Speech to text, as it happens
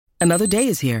Another day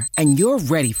is here, and you're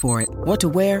ready for it. What to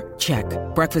wear? Check.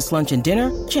 Breakfast, lunch, and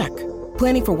dinner? Check.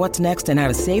 Planning for what's next and how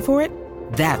to save for it?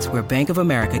 That's where Bank of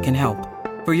America can help.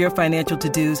 For your financial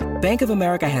to-dos, Bank of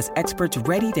America has experts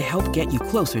ready to help get you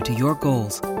closer to your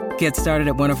goals. Get started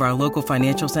at one of our local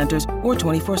financial centers or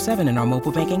 24/7 in our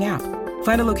mobile banking app.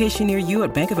 Find a location near you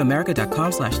at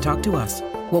bankofamerica.com/talktous.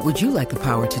 What would you like the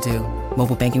power to do?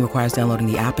 Mobile banking requires downloading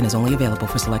the app and is only available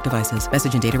for select devices.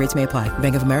 Message and data rates may apply.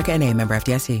 Bank of America N.A., member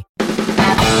FDIC.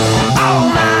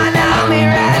 Oh man, I'm here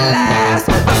at last.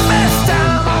 The best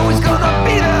time, always gonna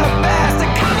be the best.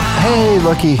 Hey,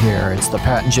 looky here. It's the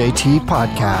Pat and JT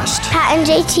podcast. Pat and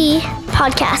JT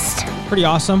podcast. Pretty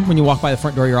awesome when you walk by the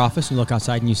front door of your office and you look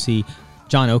outside and you see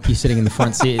John Oakey sitting in the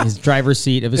front seat, his driver's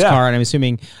seat of his car. And I'm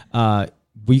assuming, were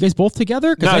you guys both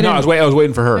together? No, I was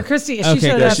waiting for her. Christy, she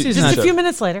showed up just a few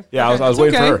minutes later. Yeah, I was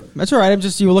waiting for her. That's all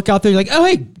right. You look out there, you're like, oh,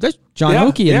 hey, there's John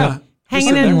Oakey. Yeah.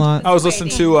 Hanging in. I was listening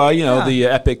to, the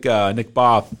epic Nick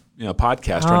Baugh,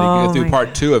 podcast, trying to get through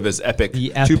part 2 of his epic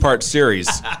two-part series.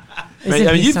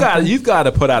 You've got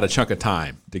to put out a chunk of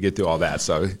time to get through all that.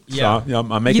 So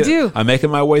I'm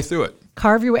making my way through it.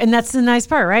 Carve your way, and that's the nice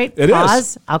part, right? It Pause.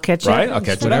 is. I'll catch you. Right, I'll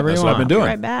catch you. That's what I've been doing.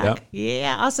 Right back.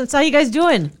 Yeah, awesome. So how you guys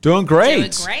doing? Doing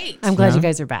great. I'm glad you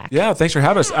guys are back. Yeah, thanks for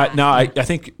having us. I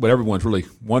think what everyone's really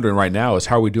wondering right now is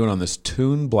how are we doing on this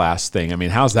Toon Blast thing? I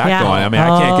mean, how's that going? I mean,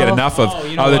 I can't get enough of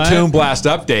the Toon Blast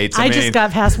updates. I just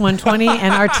got past 120,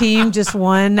 and our team just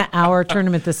won our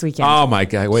tournament this weekend. Oh my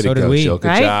God! Way to go, Jill.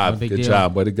 Good job. Good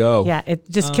job. Way to go. Yeah,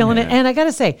 it just killing it. And I got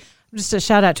to say, just a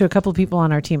shout out to a couple of people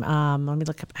on our team. Let me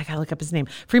look up. I gotta look up his name.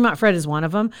 Fremont Fred is one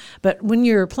of them. But when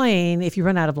you're playing, if you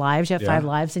run out of lives, you have 5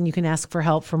 lives, and you can ask for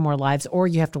help for more lives, or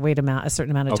you have to wait a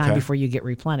certain amount of time before you get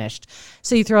replenished.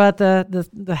 So you throw out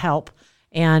the help,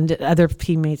 and other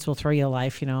teammates will throw you a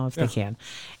life, if they can.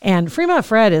 And Fremont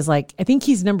Fred is I think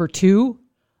he's number 2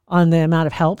 on the amount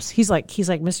of helps. He's like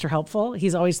Mr. Helpful.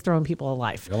 He's always throwing people a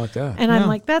life. I like that. And I'm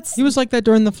like, he was like that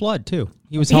during the flood too.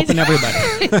 He was helping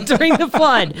everybody during the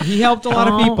flood. He helped a lot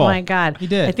of people. Oh my God, he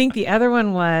did. I think the other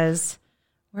one was,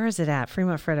 where is it at?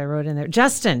 Fremont Fred. I wrote in there.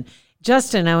 Justin.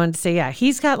 I wanted to say,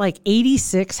 he's got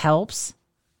 86 helps.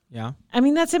 Yeah. I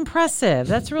mean, that's impressive.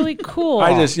 That's really cool.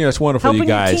 I just, it's wonderful you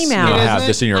guys have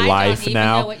this in your life now.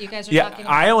 I don't know what you guys are talking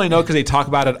about. I only know because they talk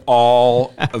about it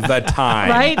all the time.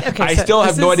 Right? Okay. I still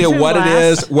have no idea what it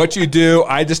is, what you do.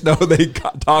 I just know they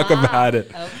talk about it.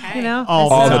 Okay.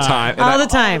 All the time. All the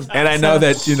time. And I know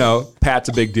that, Pat's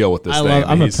a big deal with this thing.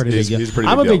 I'm a pretty big deal. He's a pretty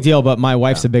I'm a big big deal, but my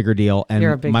wife's a bigger deal,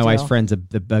 and my wife's deal. friend's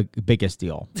the biggest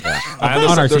deal.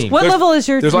 On our team. What level is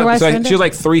your wife's friend?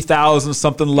 She's 3,000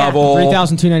 something level.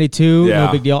 3,292. Yeah.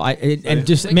 No big deal. And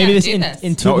just maybe this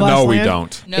in two glass No, we land?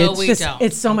 don't. No, we don't.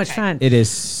 It's so much fun. It is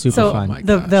super fun.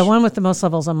 The one with the most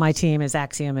levels on my team is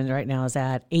Axiom, and right now is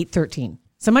at 813.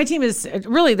 So my team is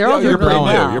really, they're all doing really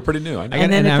well. You're pretty new. I know.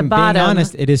 And then at the bottom, being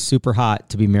honest, it is super hot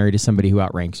to be married to somebody who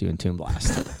outranks you in Toon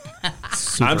Blast.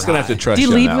 I'm just going to have to trust you.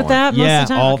 Do you you lead with that most of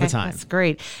the time? All the time. That's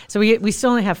great. So we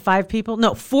still only have 4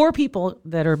 people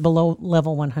that are below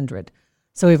level 100.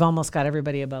 So we've almost got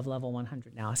everybody above level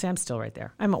 100 now. See, I'm still right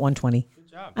there. I'm at 120. Good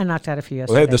job. I knocked out a few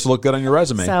yesterday. Well, hey, this will look good on your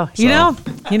resume. So, you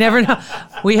never know.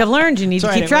 We have learned you need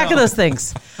to keep track of those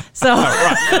things. So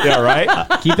yeah, right?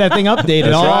 Keep that thing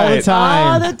updated all the time.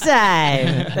 All the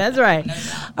time. That's right.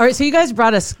 All right, so you guys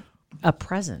brought us a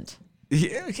present.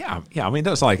 Yeah. I mean,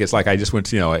 it's like I just went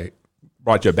to, I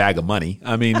brought you a bag of money.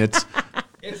 I mean, it's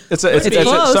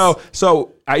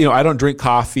so I don't drink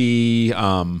coffee,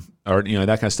 or that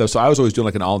kind of stuff. So I was always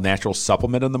doing an all natural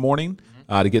supplement in the morning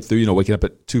to get through. Waking up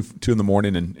at 2 in the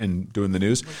morning and doing the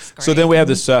news. So then we have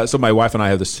this. So my wife and I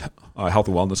have this health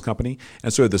and wellness company,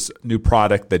 and so this new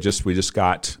product that we just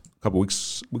got a couple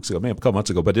weeks ago, maybe a couple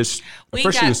months ago. But we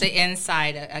got the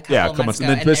inside a couple months ago.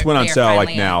 And then this went on sale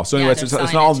now. So anyway, it's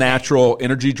an all natural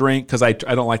energy drink because I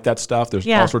don't like that stuff. There's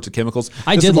all sorts of chemicals.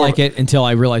 I did like it until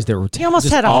I realized there were. He almost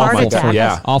had a heart attack.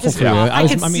 Yeah, awful for you. I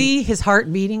could see his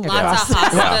heart beating. Lots of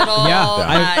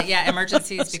hospital,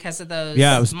 emergencies because of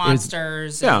those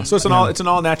monsters. Yeah, so it's an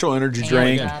all natural energy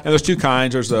drink, and there's 2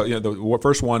 kinds. There's the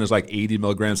first one is 80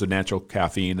 milligrams of natural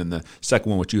caffeine, and the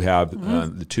second one, which you have,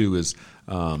 the 2 is.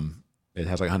 It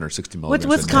has 160 milligrams.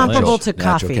 What's comparable to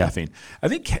coffee? Caffeine. I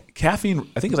think caffeine.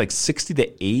 I think it's 60 to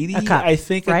 80. A cup, I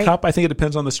think right? a cup. I think it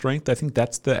depends on the strength. I think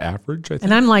that's the average. I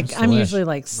think. And I'm usually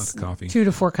coffee. 2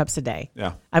 to 4 cups a day.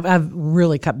 Yeah, I've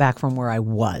really cut back from where I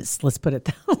was. Let's put it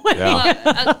that way.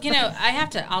 Yeah. I have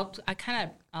to.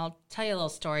 I'll tell you a little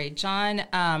story. John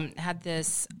had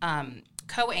this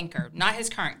co-anchor, not his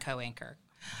current co-anchor.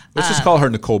 Let's just call her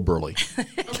Nicole Burley.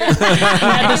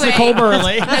 That's Nicole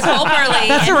Burley. Nicole Burley.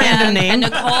 That's a random name. And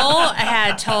Nicole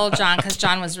had told John, because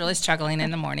John was really struggling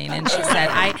in the morning, and she said,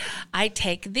 I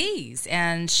take these.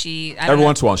 And she... Every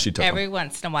once in a while she took Every them.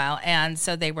 once in a while. And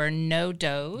so they were no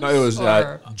dose. No, it was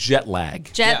jet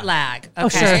lag. Jet lag. Okay. Oh,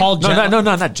 sure. It's called jet. No,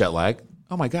 not jet lag.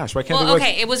 Oh my gosh, why can't Well, they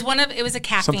okay, it was a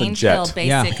caffeine Something jet. pill,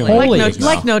 Yeah. basically. Holy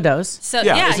like no dose. So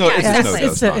Yeah, yeah, it's no- it's exactly. no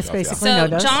dose. It's basically So no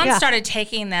dose. John Yeah. started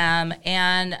taking them,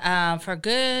 and for a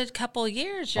good couple of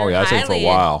years, you're Oh, yeah, I took it for a highly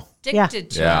while. addicted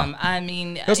to Yeah. them. I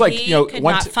mean, It was like, he you know, could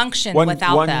one not t- function one-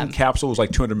 without one them. capsule was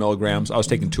like 200 milligrams. I was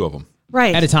taking 2 of them.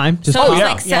 Right. At a time. Just So it was yeah.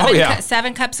 like seven, Oh, yeah.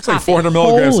 7 cups of It's like coffee. 400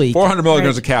 milligrams. Holy- 400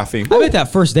 milligrams of caffeine. I bet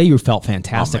that first day you felt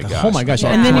fantastic. Oh, my Oh my gosh.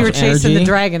 gosh. And then so you were much chasing the energy.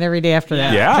 dragon every day after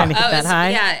that. Yeah. Trying to hit that it's- high.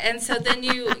 Yeah, and so then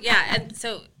and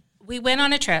so we went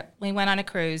on a trip. We went on a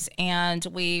cruise, and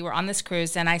we were on this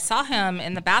cruise, and I saw him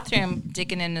in the bathroom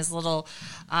digging in his little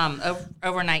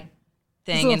overnight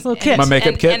thing. Little kit. My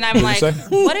makeup kit, And I'm did you like, say?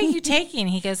 what are you taking?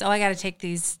 He goes, I got to take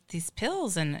these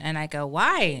pills. And I go,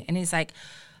 why? And he's like,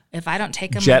 if I don't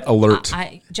take them. Jet alert.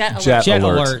 Jet alert. Jet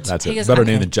alert. alert. That's He it. goes, Better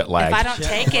okay, name than jet lag. If I don't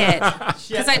take it,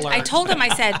 because I told him, I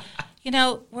said,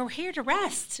 we're here to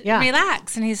rest, Yeah.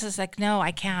 relax. And he's just like, no,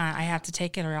 I can't. I have to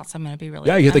take it or else I'm going to be really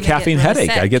Yeah, you get the I'm gonna caffeine really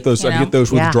headache. sick, I get those. you I know? get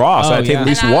those Yeah. withdrawals. So Oh, I take yeah. at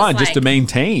least And I was one just to like-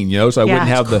 maintain. So I Yeah, wouldn't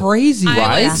have the. Crazy, I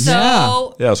right? was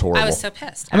so Yeah, it was horrible. I was so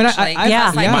pissed. I mean, actually, I- because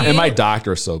yeah. like, And my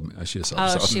doctor, she was so Oh,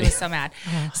 upset with she me. was so mad.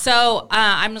 So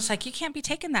I'm just like, you can't be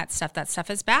taking that stuff. That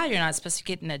stuff is bad. You're not supposed to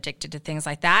get addicted to things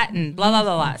like that, and blah blah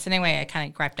blah blah. So anyway, I kind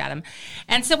of griped at him,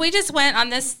 and so we just went on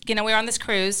this. We were on this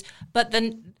cruise, but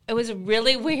then it was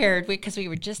really weird because we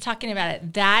were just talking about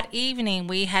it that evening.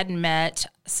 We had met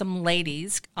some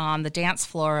ladies on the dance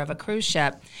floor of a cruise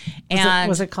ship, and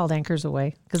Was it called Anchors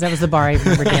Away? Because that was the bar I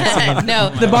remember dancing in. no,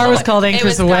 The bar was called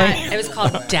Anchors Away. It was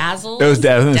called Dazzles. It was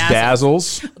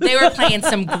Dazzles. They were playing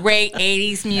some great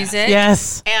 '80s music.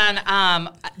 Yes. And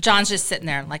John's just sitting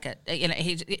there like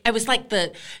it was like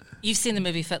you've seen the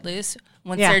movie Footloose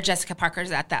when Yeah. Sarah Jessica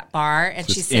Parker's at that bar and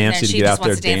Just she's sitting there antsy and to she get just out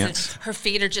wants to there, dance. dance. And her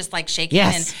feet are just like shaking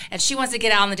Yes. and she wants to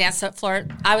get out on the dance floor.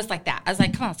 I was like that. I was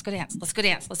like, come on, let's go dance. Let's go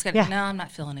dance. Let's go. Yeah. No, I'm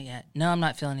not feeling it yet. No, I'm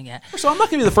not feeling it yet. So I'm not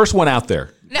going to be the first one out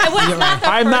there. No, it was not the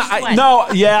I'm first not.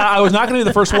 one. I was not going to be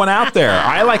the first one out there.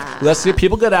 Let's see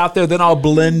people get out there, then I'll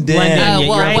blend in. Blend in, Oh, yeah,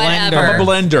 well, you're a whatever. blender. I'm a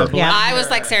blender. Yeah. I was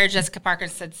like Sarah Jessica Parker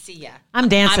and said, see ya. I'm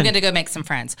dancing. I'm going to go make some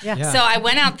friends. Yeah. So I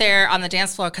went out there on the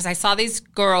dance floor because I saw these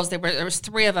girls. There was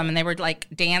 3 of them, and they were like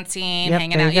dancing,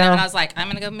 hanging there out, you go. and I was like, I'm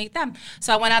going to go meet them.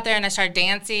 So I went out there and I started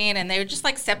dancing, and they were just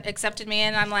like accepted me.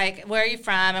 And I'm like, where are you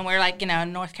from? And we're like,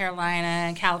 North Carolina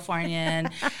and California, and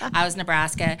I was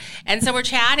Nebraska. And so we're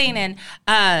chatting, and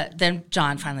then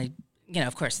John finally.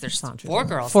 Of course, there's 4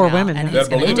 girls, 4 now, women. and Yeah, he's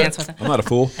going to Believe dance it. with them. I'm not a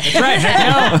fool. That's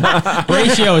right. No.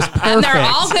 Ratio is perfect. And they're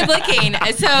all good looking.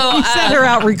 So You sent her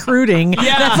out recruiting.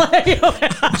 Yeah. That's like,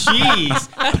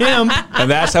 Jeez. Pimp. And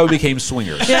that's how we became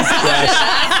swingers.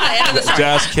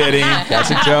 Just kidding. That's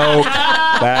a joke.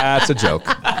 That's a joke.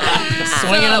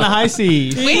 Swinging on the high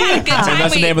seas. we had a good time. And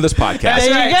that's the name of this podcast.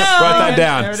 There you go. Write that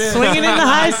down. swinging in the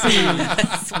high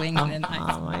seas. swinging in the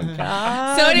high. Oh my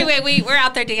God. So anyway, we're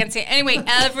out there dancing. Anyway,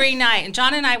 every night, and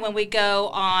John and I, when we go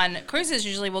on cruises,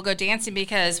 usually we'll go dancing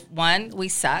because 1, we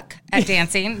suck at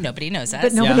dancing. Nobody knows us.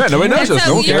 But nobody Yeah, nobody knows And us. so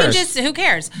No one you can cares. just who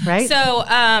cares, Right.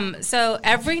 So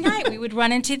every night we would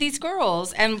run into these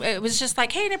girls, and it was just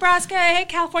like, hey Nebraska, hey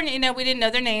California. We didn't know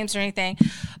their names or anything.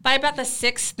 By about the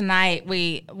 6th night,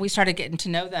 we started getting to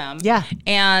know them. Yeah.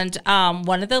 And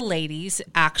one of the ladies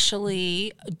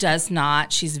actually does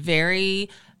not. She's very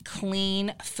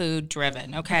clean food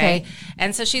driven. Okay.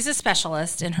 And so she's a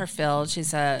specialist in her field.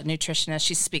 She's a nutritionist.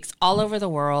 She speaks all over the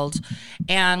world.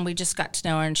 And we just got to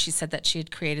know her, and she said that she had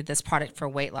created this product for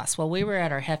weight loss. Well, we were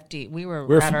at our hefty.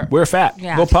 We're fat.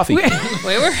 Yeah. A little puffy. we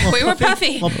were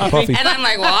puffy. Puffy. And I'm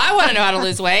like, well, I want to know how to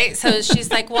lose weight. So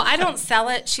she's like, well, I don't sell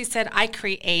it. She said, I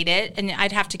create it, and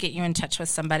I'd have to get you in touch with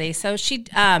somebody. So she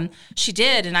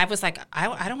did, and I was like,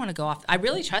 I don't want to go off. I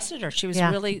really trusted her. She was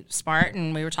really smart,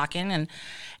 and we were talking,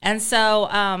 and so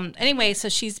anyway, so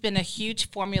she's been a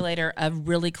huge formulator of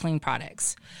really clean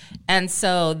products, and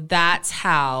so that's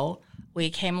how we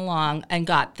came along and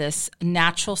got this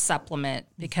natural supplement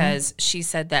because she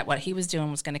said that what he was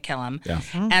doing was going to kill him. Yeah.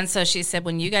 And so she said,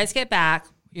 when you guys get back,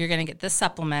 you're going to get this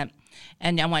supplement,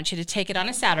 and I want you to take it on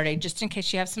a Saturday just in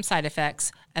case you have some side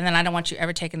effects, and then I don't want you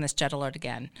ever taking this Jet Alert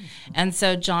again. And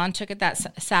so John took it that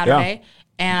Saturday.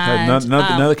 And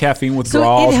None of the caffeine So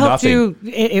withdrawals, it helped nothing. you.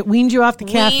 It weaned you off the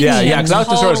caffeine. Yeah, because I was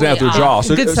concerned Totally after off. withdrawal.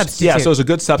 So Good it was, substitute. Yeah, so it was a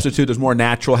good substitute. It was more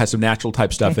natural, had some natural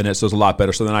type stuff in it, so it was a lot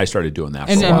better. So then I started doing that.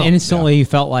 And, for a while. and instantly you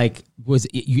felt like was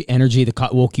it you energy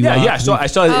that woke you up? Yeah. So I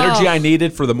saw the energy I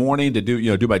needed for the morning to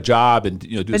do my job and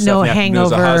do But stuff no in the afternoon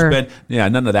as a hangover. husband. Yeah,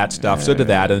 none of that stuff. So did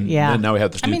that, and then now we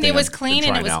have this. I new mean, thing it was I've been clean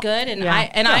and it trying was out. good.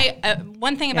 And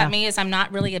one thing about me is I'm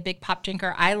not really a big pop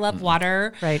drinker. I love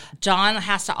water. Right. John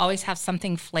has to always have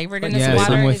something flavored in Yes, his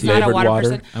water. I'm with He's you. not a Flavored water water.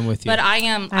 person. I'm with you. But I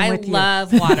am. I'm I with you.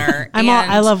 love water.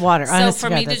 I love water. So Honest for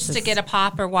to me God, just that's to get a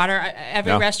pop or water,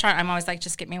 every restaurant, I'm always like,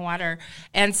 just get me water.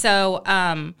 And so.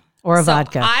 Or a So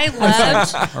vodka. I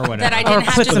loved Or whatever. that I or didn't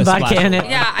have put to some vodka in it.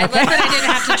 Yeah, I love that I didn't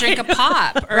have to drink a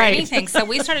pop or Right. anything. So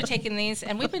we started taking these,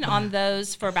 and we've been on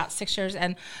those for about 6 years.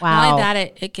 And Wow. not only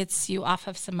that, it gets you off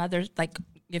of some other, like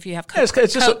if you have Yeah, Coke,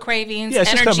 it's just Coke a- cravings, Yeah, it's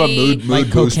energy. just kind of a mood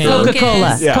Like booster. cocaine.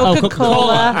 Coca-Cola. Yeah.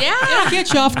 Coca-Cola. Yeah,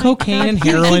 Get you off cocaine and He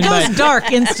heroin. goes but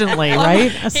dark instantly,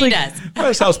 right? It's he like, does.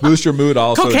 This helps boost your mood.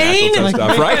 Also, Cocaine? natural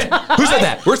stuff, right? Who said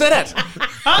that? Where's that at?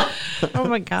 oh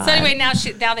my God. So anyway,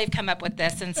 now they've come up with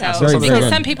this, and so very because good.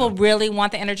 some people really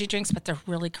want the energy drinks, but they're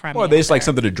really crummy. Well, they just like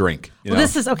something to drink. You know?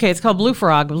 This is okay. It's called Blue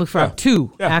Frog. Blue Frog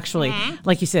 2, actually.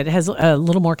 Like you said, it has a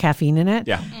little more caffeine in it.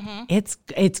 Yeah. It's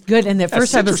good. And at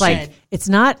first I was citrusy. like, it's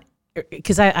not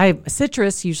because I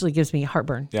citrus usually gives me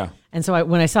heartburn. Yeah. And so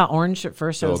when I saw orange at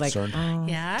first, I was like, concerned. oh,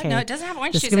 Yeah, okay. no, it doesn't have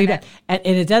orange This is juice gonna in be it. bad.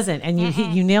 And it doesn't. And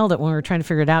you nailed it when we were trying to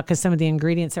figure it out because some of the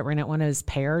ingredients that were in it, one is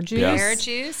pear juice. Yeah. Pear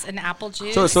juice and apple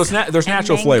juice. So there's and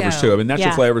natural mango. flavors too. I mean, natural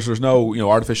Yeah. flavors. There's no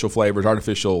artificial flavors,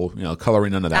 artificial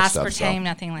coloring, none of that stuff. Aspartame, So,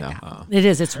 nothing like yeah, that. It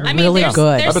is. It's I mean, really there's,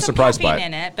 good. There's I've been some surprised by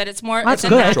caffeine it. in it, but it's more. That's it's a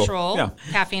good. natural Yeah.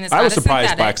 caffeine. It's I not was a surprised by it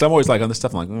synthetic. because I'm always like on this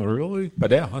stuff. I'm like, oh, really?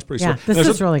 But yeah, that's pretty. Yeah, slow. this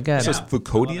is really good. This is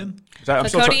Foucauldium.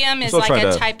 Foucauldium is like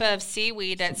a type of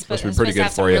seaweed that's supposed to be to pretty good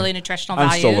have some for you. really nutritional I'm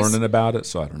values. still learning about it,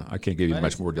 so I don't know. I can't give you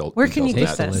much more details. Where can you than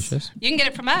get that. this? delicious. You can get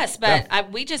it from us, but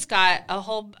we just got a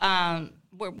whole.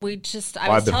 We just. I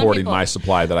was I've been telling hoarding people, my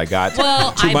supply that I got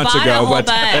Well, 2 I months bought a ago, whole but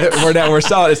bunch. we're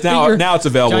selling it. Now it's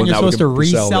available. John, you're now we supposed to can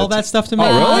resell it. that stuff to me.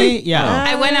 Oh, really? Yeah.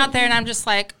 I went out there and I'm just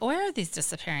like, where are these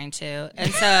disappearing to?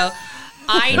 And so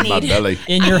I In my belly. needed.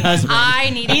 In your husband. I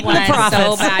needed Eating the one so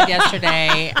profits. bad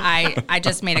yesterday. I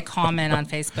just made a comment on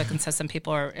Facebook, and so some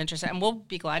people are interested, and we'll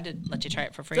be glad to let you try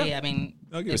it for free. I mean,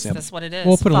 I'll give you it's, some. that's what it is.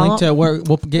 We'll put a link Follow- to where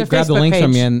we'll Their grab the Facebook links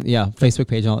from page. you and Facebook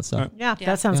page and all that stuff. Yeah, Yeah.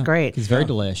 that sounds Yeah. great. It's very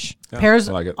delish. Pears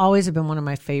I like it. always have been one of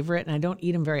my favorite, and I don't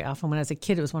eat them very often. When I was a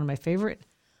kid, it was one of my favorite.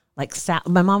 Like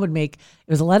my mom would make it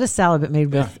was a lettuce salad, but made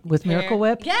with Miracle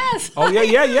Whip, Yes. Oh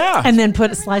yeah. and then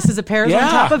put slices of pears on Yeah.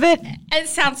 top of it. It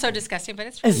sounds so disgusting, but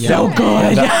it's It's so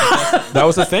good. That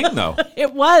was the thing, though.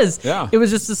 It was. Yeah. It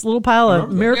was just this little pile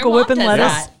of Miracle Your mom Whip and does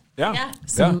lettuce, that.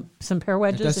 Yeah. some pear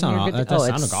wedges. does and sound you're aw- good to- that does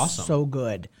it's sound awesome. so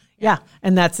good. Yeah,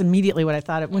 and that's immediately what I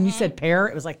thought of when you said pear.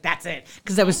 It was like that's it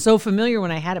because I was so familiar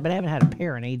when I had it, but I haven't had a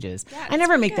pear in ages. I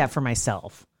never make that for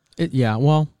myself. Yeah.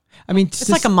 Well, I mean, It's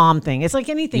like a mom thing. It's like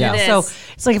anything Yeah. else. It So is.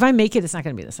 it's like if I make it, it's not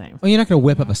going to be the same. Well, you're not going to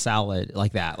whip up a salad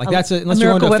like that. Like that's unless a you're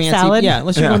going to Miracle a Whip fancy. salad? Yeah,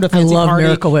 unless you're Yeah. going to a I fancy love party.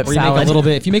 Miracle Whip where you make salad. a little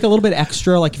bit. If you make a little bit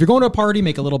extra, like if you're going to a party,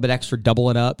 make a little bit extra, double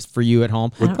it up for you at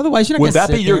home. Otherwise, you're not. Would gonna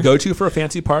that be sit your there. go-to for a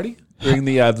fancy party during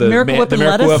the Miracle Whip the and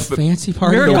Miracle lettuce? Whip fancy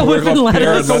party? Miracle Whip and lettuce.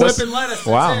 pear and Miracle lettuce? Whip and lettuce, that's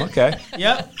Wow. it. Okay.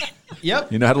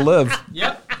 Yep. You know how to live.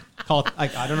 Yep.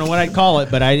 I don't know what I'd call it,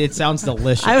 but it sounds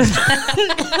delicious. I was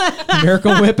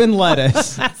Miracle Whip and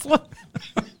lettuce. that's what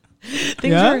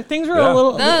things Yeah? were. Things were Yeah. a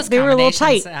little. Those They were a little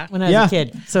tight combinations, when I was Yeah. a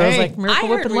kid. So I was Hey. like Miracle I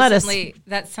Whip heard and lettuce. recently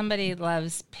that somebody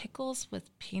loves pickles with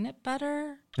peanut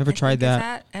butter. Never I tried think is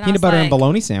that. And I Peanut was butter like, and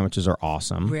bologna sandwiches are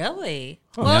awesome. Really?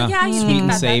 Well, yeah, you sweet think and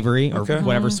about that. savory, or Okay.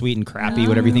 whatever sweet and crappy,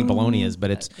 whatever you think bologna is,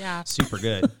 but it's Yeah. super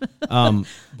good.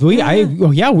 We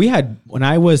had when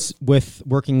I was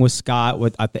working with Scott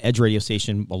at the Edge radio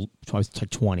station. Well, I was like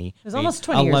 20. It was almost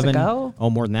 20 years ago. Oh,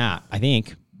 more than that, I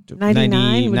think.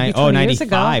 99 would be 20 years ago.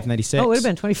 95, 96. Oh, it would have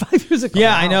been 25 years ago.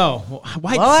 Yeah, Wow. I know.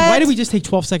 Why What? did we just take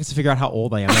 12 seconds to figure out how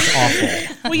old I am? That's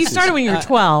awful. Well, you started when you were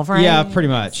 12, right? Yeah, pretty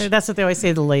much. So that's what they always say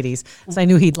to the ladies. So I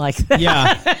knew he'd like that.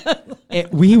 Yeah.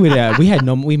 We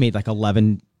made like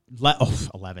 11,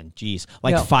 geez,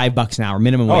 like Yeah. $5 an hour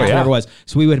minimum wage, yeah. whatever it was.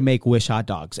 So we would make Wish hot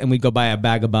dogs, and we'd go buy a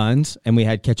bag of buns, and we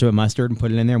had ketchup and mustard and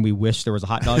put it in there, and we wished there was a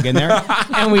hot dog in there,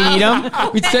 and we'd eat them.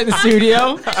 We'd sit in the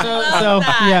studio. So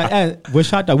yeah, Wish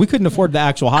hot dog. We couldn't afford the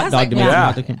actual hot was dog like, to make.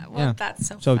 yeah. Hot dog. Well, that's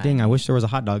so So fun. dang, I wish there was a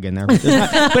hot dog in there. There's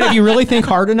not. But if you really think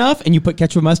hard enough and you put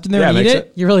ketchup and mustard in there Yeah, and eat makes it,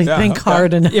 it- You really Yeah, think okay.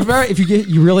 hard enough. if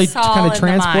you really It's all kind in of the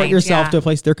transport mind, yourself yeah. to a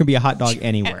place, there can be a hot dog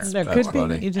anywhere. There That's could be.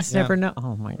 funny. You just never know.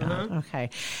 Oh my God. Okay.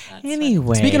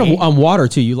 Anyway. Speaking of water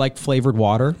too, you like flavored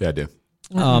water? Yeah, I do.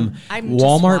 I'm just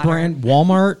Walmart water. brand.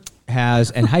 Walmart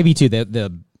has, and Hy-Vee too.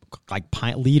 The like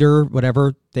liter,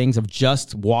 whatever things of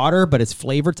just water, but it's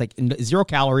flavored. It's like 0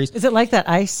 calories. Is it like that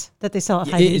ice that they sell at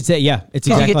Hy-Vee? It's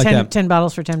exactly you get like 10, that. 10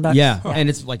 bottles for $10. Yeah, and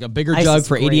it's like a bigger Ice jug is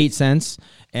for great. 88 cents,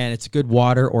 and it's good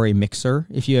water or a mixer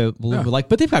if you would like.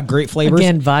 But they've got great flavors.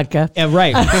 Again, vodka. Yeah,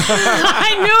 right.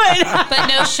 I knew it. But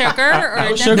no sugar or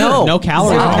No sugar, no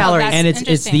calories, 0 calories. That's and it's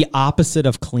interesting. the opposite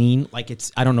of clean. Like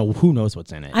it's I don't know who knows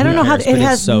what's in it. I don't know how But it it's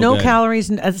has so no good. calories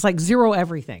and it's like 0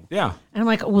 everything. Yeah. And I'm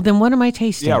like, well, then what am I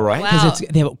tasting? Yeah, right. Wow. Because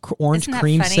they have orange Isn't that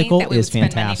funny creamsicle that we would is spend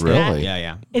money fantastic. for that? Really?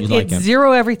 Yeah. It's You'd like it.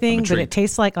 0 everything, but intrigued. it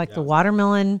tastes like the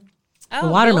watermelon. Oh,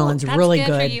 the watermelon's that's really good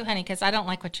good. for you, honey, because I don't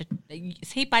like what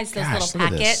he buys those Gosh, little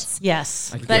look at this. packets.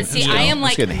 Yes. But see, I am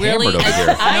like getting really, hammered over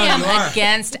here. I am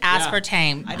against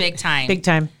aspartame, big time. Big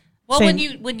time. Well,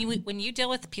 Same. when you deal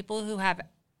with people who have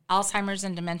Alzheimer's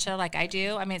and dementia, like I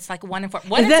do, I mean, it's like 1 in 4. Is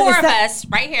 1 in that- 4 is of that- us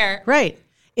right here. Right.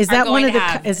 Is are that one going of to the?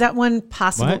 have- Is that one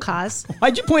possible What? cause?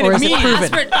 Why'd you point Or at is it me?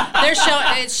 proven?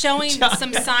 It's showing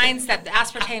some signs that the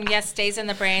aspartame, yes, stays in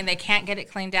the brain. They can't get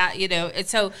it cleaned out, And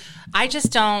so I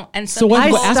just don't. And So what?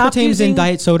 I What stopped aspartame's in using-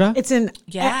 diet soda? It's in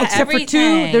Yeah, except for 2.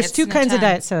 everything. There's It's 2 in a kinds of ton.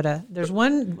 diet soda. There's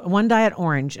one diet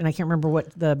orange, and I can't remember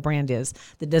what the brand is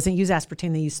that doesn't use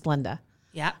aspartame. They use Splenda,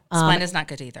 yeah, Splenda's not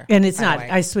good either. and it's by the not. way.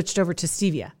 I switched over to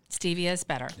stevia, Stevia is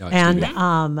better.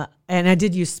 and I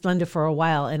did use Splenda for a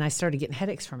while, and I started getting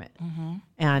headaches from it,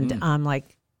 and I'm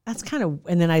like. That's kind of,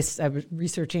 and then I was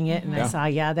researching it and I saw,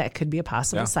 that could be a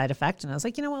possible side effect. And I was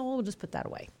like, you know what, we'll just put that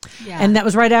away. Yeah. And that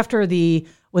was right after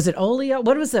was it Oleo?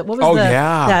 What was it? What was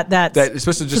that it's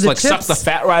supposed to just the like suck tips? the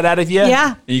fat right out of you.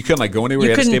 Yeah. And you couldn't like go anywhere. You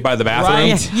You had to stay couldn't- by the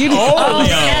bathroom. Right. You Oh,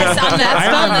 yes, on that I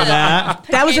remember that.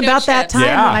 That was potato about that chips. time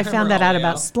Yeah. when I found that out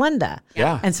about Splenda.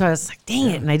 Yeah. And so I was like, dang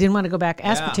it. And I didn't want to go back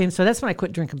aspartame. So that's when I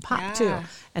quit drinking pop too.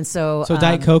 And so, So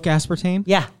Diet Coke aspartame?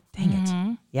 yeah. Dang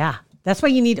it. Yeah. That's why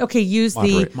you need, use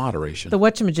Moderation. the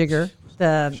whatchamajigger.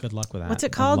 Good luck with that. What's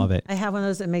it I called? love it. I have one of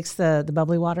those that makes the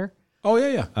bubbly water. Oh yeah.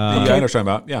 Yeah, I know what you're talking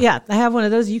about. Yeah. Yeah, I have one of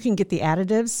those. You can get the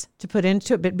additives to put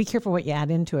into it, but be careful what you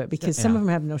add into it because some of them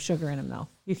have no sugar in them, though.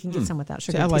 You can get some without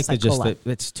sugar. See, I It like tastes the cola.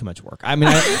 it's too much work. I mean,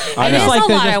 I It just is like a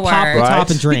to lot just of pop the work. top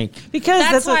and drink.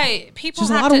 because That's what- why people It's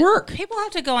a have lot to of work. People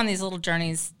have to go on these little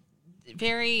journeys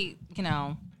very,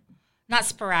 not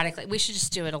sporadically. We should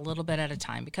just do it a little bit at a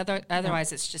time because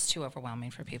otherwise it's just too overwhelming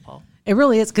for people. It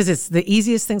really is because it's the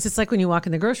easiest things. It's like when you walk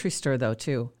in the grocery store, though.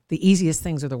 Too, the easiest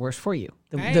things are the worst for you.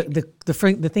 Right.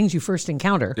 The things you first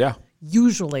encounter, Yeah.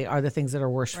 usually are the things that are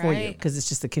worst for you Right. because it's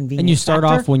just the convenience. And you start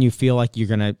factor. off when you feel like you're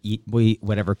gonna eat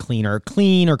whatever clean or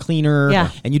cleaner, Yeah.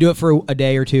 and you do it for a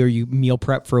day or two, or you meal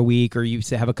prep for a week, or you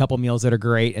have a couple meals that are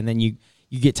great, and then you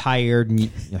get tired and you're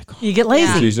like, oh, you get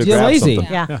lazy. It's easy to you're grab lazy.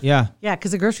 something. Yeah. Yeah. Yeah,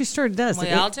 because the grocery store does. We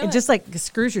all do it it. just like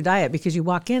screws your diet because you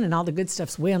walk in and all the good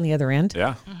stuff's way on the other end.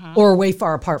 Yeah. Or way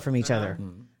far apart from each other.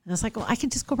 And it's like, well, I can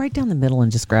just go right down the middle and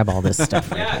just grab all this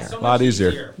stuff right here. A lot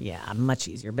easier. Yeah, much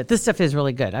easier. But this stuff is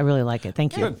really good. I really like it.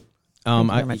 Thank you.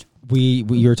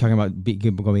 You were talking about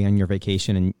going on your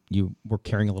vacation, and you were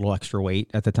carrying a little extra weight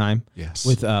at the time. Yes.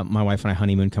 With my wife and I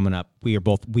honeymoon coming up, we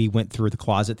went through the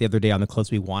closet the other day on the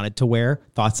clothes we wanted to wear.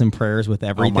 Thoughts and prayers with Oh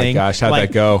everything. my gosh, how'd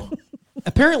that go?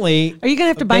 Apparently, Are you going to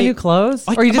have to buy they- new clothes?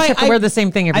 Like, or you just my- have to wear the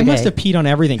same thing every I day? must have peed on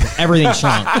everything. 'Cause everything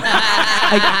shrunk.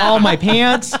 Like all my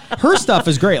pants. Her stuff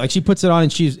is great. Like she puts it on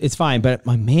and it's fine. But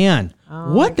my man,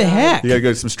 what the heck? You got to go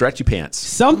to some stretchy pants.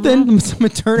 Something, some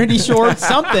maternity shorts,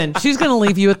 something. She's going to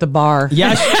leave you at the bar.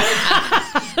 Yeah.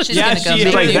 She's Yeah, going to go she-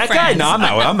 make Like new that guy? friends. No,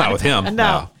 I'm not with him.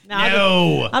 No.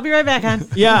 I'll be right back, hon.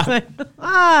 Yeah. No,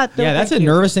 Yeah, that's thank a you.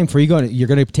 nervous thing for you going. You're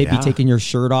going to be Yeah. taking your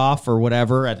shirt off or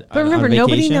whatever. But remember,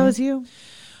 nobody knows you.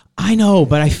 I know,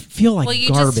 but I feel like Well, you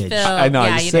garbage. just feel. I know.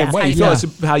 Yeah, you you say, that's what, how you you feel feel.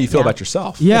 it's how you feel about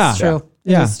yourself. Yeah, It's true.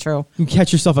 Yeah, It is true. You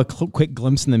catch yourself a quick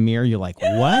glimpse in the mirror. You're like,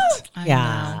 what?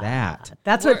 Yeah. That.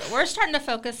 That's We're, what. we're starting to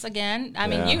focus again. I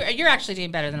mean, you're actually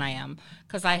doing better than I am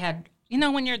because I had,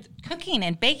 when you're cooking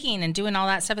and baking and doing all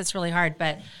that stuff, it's really hard.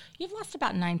 But you've lost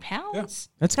about 9 pounds.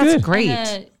 That's That's good. great.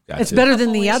 And, It's Gotcha. better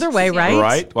than the Couple other weeks, way, yeah. right?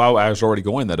 Right? Well, I was already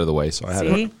going that other way, so I had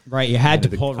See? to. Right, you had to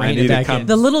pull I rein need it to back come- in.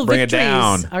 The little Bring it victories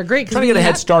down. are great. 'cause Trying to we get a head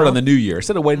have- start on the new year.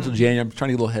 Instead of waiting until January, I'm trying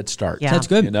to get a little head start. Yeah. That's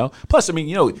good. You know? Plus, I mean,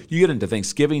 you get into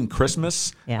Thanksgiving,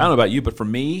 Christmas. Yeah. I don't know about you, but for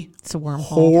me, It's a wormhole.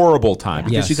 horrible time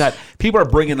because Yes. you got people are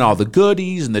bringing all the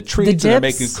goodies and the treats and they're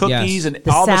dips. making cookies Yes. and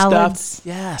The all the salads. stuff.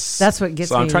 Yes, That's what gets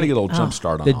So I'm me- trying to get a little oh. jump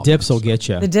start on The all dips this. will get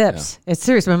you. The dips. It's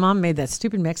serious. My mom made that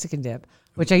stupid Mexican dip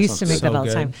which I used to make so that all the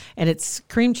good. time. And it's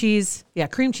cream cheese and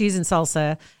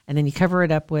salsa. And then you cover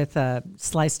it up with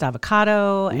sliced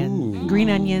avocado and green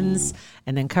onions,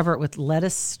 and then cover it with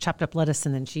lettuce, chopped up lettuce,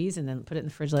 and then cheese, and then put it in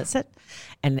the fridge, let it sit.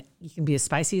 And you can be as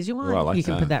spicy as you want. Ooh, I like you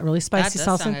can that. put that really That spicy does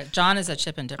salsa. sound good. John is a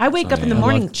chip and dip. I wake up in the I love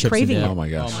morning chips and craving dip. it. Oh my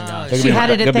gosh. She had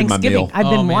it at That'd be my Thanksgiving. meal. I've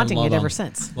been Oh, man, wanting love it ever them.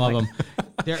 since. Love them.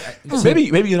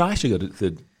 Maybe you and I should go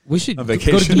to We should on go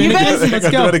vacation. to Dominican. You guys- Let's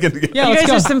go. Dominican together. Yeah, You let's guys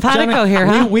are go. simpatico Gentlemen, here,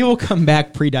 huh? We will come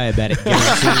back pre-diabetic.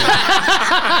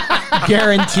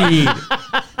 Guaranteed.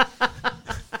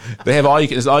 They have all you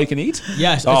can. Is it all you can eat?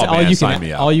 Yes, it's Oh, all man, you sign can.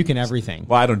 me up. All you can everything.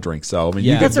 Well, I don't drink, so I mean,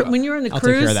 Yeah. you That's can, what, when you're on the I'll take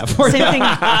cruise. care of that for same you.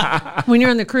 thing. When you're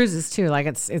on the cruises too, like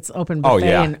it's open buffet Oh,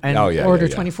 yeah. and Oh, yeah, order yeah,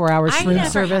 yeah. 24 hours I room never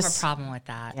service. have a problem with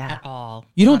that Yeah. at all.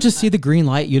 You don't just see the green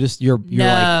light. You're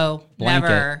No, like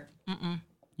blanket. never.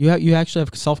 You actually have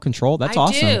self-control. That's I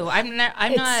awesome. do. I'm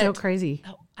It's not. so crazy.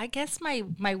 I guess my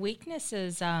weakness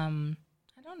is I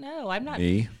don't know. I'm not.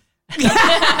 me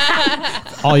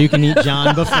All you can eat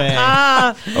John buffet.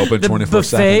 open 24/7.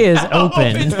 Buffet is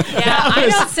open. Yeah, I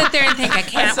don't sit there and think I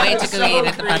can't wait to go eat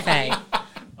at the buffet.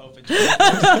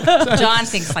 John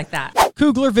thinks like that.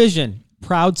 Kugler Vision,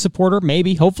 proud supporter,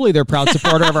 maybe, hopefully they're a proud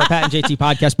supporter of our Pat and JT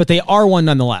podcast, but they are one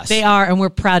nonetheless. They are, and we're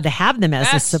proud to have them as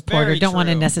a That's supporter. very Don't want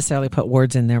to true. necessarily put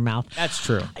words in their mouth. That's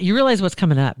true. You realize what's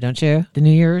coming up, don't you? The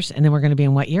New Year's, and then we're going to be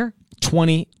in what year?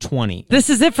 2020. This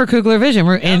is it for Kugler Vision.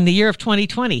 We're in the year of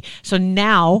 2020. So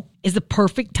now is the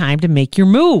perfect time to make your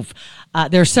move.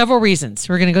 There are several reasons.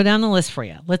 We're going to go down the list for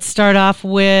you. Let's start off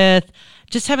with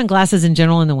just having glasses in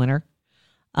general in the winter,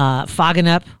 fogging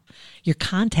up. Your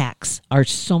contacts are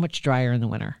so much drier in the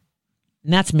winter.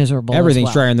 And that's miserable. Everything's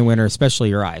as well. drier in the winter, especially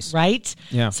your eyes. Right?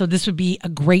 Yeah. So this would be a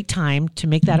great time to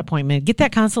make that appointment, get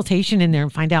that consultation in there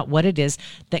and find out what it is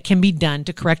that can be done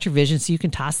to correct your vision so you can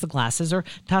toss the glasses or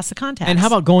toss the contacts. And how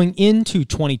about going into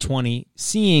 2020,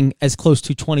 seeing as close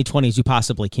to 2020 as you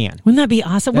possibly can? Wouldn't that be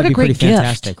awesome? That'd What a be great pretty gift.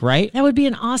 fantastic, right? That would be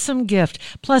an awesome gift.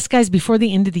 Plus, guys, before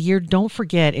the end of the year, don't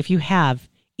forget if you have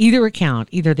either account,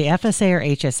 either the FSA or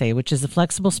HSA, which is the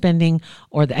flexible spending,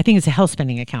 or I think it's a health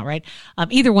spending account, right?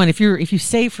 Either one. If you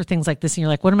save for things like this, and you're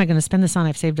like, "What am I going to spend this on?"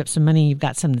 I've saved up some money. You've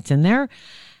got some that's in there.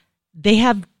 They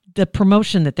have the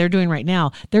promotion that they're doing right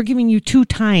now. They're giving you two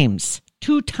times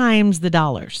the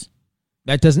dollars.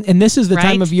 That doesn't, and this is the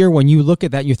time Right? of year when you look at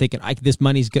that and you're thinking, this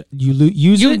money's good. You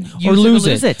use it or lose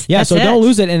it. Yeah, That's so don't it.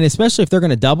 lose it, and especially if they're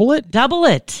going to double it. Double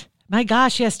it. My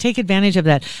gosh, yes, take advantage of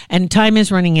that. And time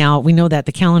is running out. We know that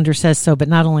the calendar says so, but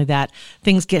not only that,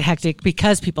 things get hectic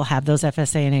because people have those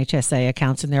FSA and HSA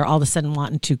accounts and they're all of a sudden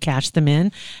wanting to cash them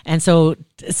in. And so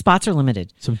spots are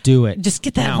limited. So do it. Just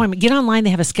get that now. appointment. Get online. They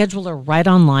have a scheduler right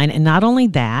online. And not only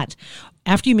that,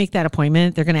 after you make that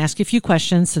appointment, they're going to ask you a few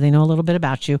questions so they know a little bit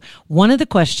about you. One of the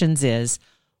questions is,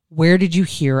 where did you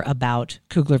hear about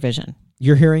Kugler Vision?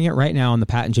 You're hearing it right now on the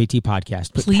Pat and JT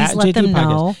podcast. Put Please Pat and let JT them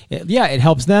podcast. know. It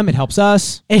helps them. It helps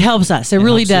us. It helps us. It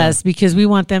really helps them. does because we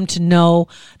want them to know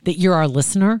that you're our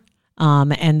listener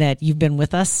and that you've been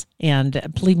with us. And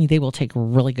believe me, they will take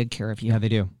really good care of you. Yeah, they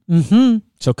do. Mm-hmm.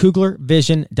 So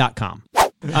KuglerVision.com. I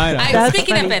know. That's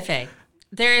Speaking funny. of buffet,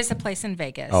 there is a place in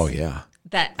Vegas. Oh yeah.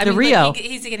 That I The mean, Rio. Look,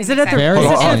 he's getting Is it at the- excited. Hold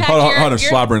on, In hold on, fact, hold on, you're- hold on, you're-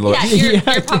 slobbering a little.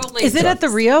 Yeah, you're probably. Is it at the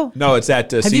Rio? No, it's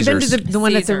at Have Caesars. you been to the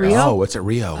one at the Caesars. Rio? Oh, it's at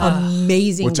Rio.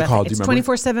 Amazing. What's it buffet. called? Do It's you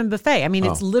remember? 24/7 buffet. I mean,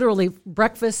 it's literally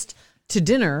breakfast to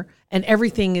dinner and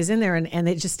everything is in there. And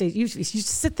they just you just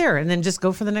sit there and then just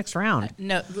go for the next round.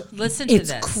 No, listen to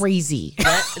It's this. crazy.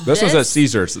 This was at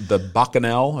Caesars, the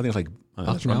Bacchanal. I think it's like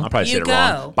I probably You said it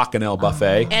wrong. go. Bacchanal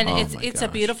buffet. And Oh, it's my a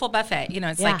gosh. beautiful buffet. You know,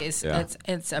 it's Yeah. like it's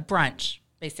a brunch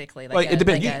basically. Like Well, a- it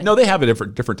depends. like a- No, they have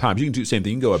it different times. You can do the same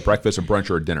thing. You can go at breakfast, or brunch,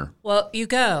 or a dinner. Well, you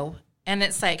go and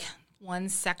it's like one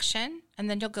section, and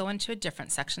then you'll go into a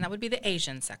different section. That would be the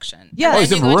Asian section. Yeah. And Oh, then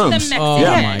it's you different go into rooms. the Oh,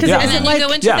 Mexican. my Because God. And then like- you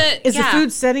go into Yeah. the Is the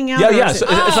food setting out? Yeah, or yeah. is So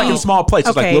it- it's like in small plates.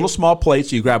 It's like Okay. little small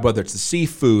plates. You grab whether it's the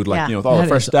seafood, like Yeah. with all That the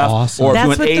fresh is stuff, awesome. or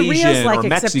That's if what you the went Rio's Asian like, or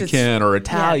except it's- Mexican or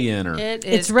Italian or It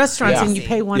It's is restaurants and you crazy.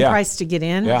 pay one Yeah. price to get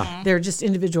in. Yeah. They're just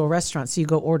individual restaurants. So you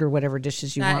go order whatever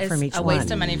dishes you That want is from each a one.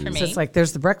 waste of money for me. So it's like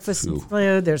there's the breakfast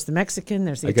food, there's the Mexican,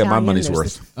 there's the I get Italian. my money's there's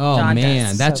worth. Oh, John man.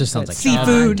 does. That So just sounds good. like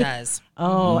Seafood. John does.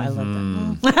 Oh, I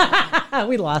love that.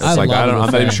 We lost I It's it. like love I'm not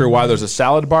buffet. even sure why there's a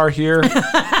salad bar here.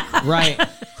 Right.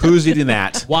 Who's eating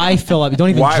that? Why fill up? You don't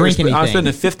even Why drink anything. I'm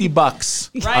spending $50.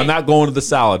 Right. I'm not going to the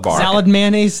salad bar. Salad,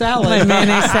 mayonnaise, salad.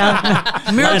 Mayonnaise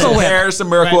salad. Miracle Whip. There's some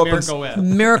Miracle Whip. Miracle Whip.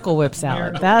 Miracle Whip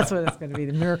salad. That's what it's going to be.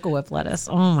 The Miracle Whip lettuce.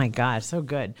 Oh my God, so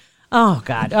good. Oh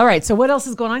God. All right. So what else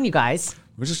is going on, you guys?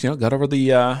 We just got over the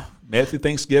made it through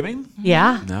Thanksgiving.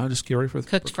 Yeah. Now just get ready for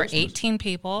Cooked for Christmas. 18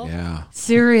 people. Yeah.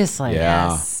 Seriously. Yeah.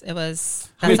 Yes, it was.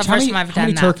 How many- That's the first time I've how done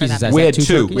many that. turkeys for is that that? We had two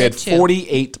two. turkeys? We had Two.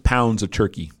 48 pounds of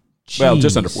turkey. Well,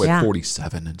 just under. We had Yeah.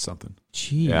 47 and something.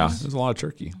 Jeez. Yeah, it was a lot of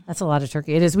turkey. That's a lot of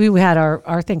turkey. It is. We had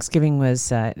our Thanksgiving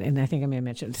was, and I think I may have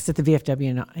mentioned it's at the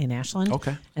VFW in Ashland.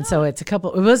 Okay. And so it's a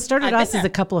couple. It was started I've us been as there.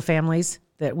 a couple of families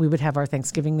that we would have our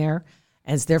Thanksgiving there,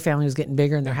 as their family was getting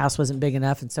bigger and their house wasn't big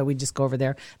enough, and so we just go over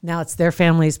there. Now it's their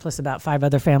families plus about 5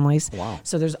 other families. Wow.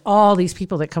 So there's all these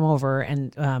people that come over,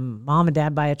 and mom and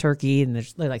dad buy a turkey, and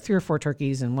there's like 3 or 4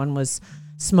 turkeys, and one was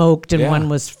smoked, and Yeah. one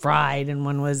was fried, and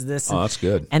one was this. Oh, that's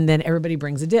good. And then everybody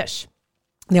brings a dish.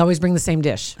 They always bring the same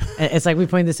dish. It's like we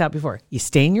pointed this out before. You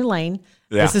stay in your lane.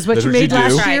 Yeah, This is what that's you what you made do.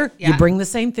 last That's right, year. yeah. You bring the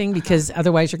same thing because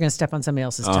otherwise you're going to step on somebody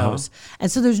else's Uh-huh. toes.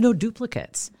 And so there's no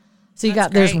duplicates. So you That's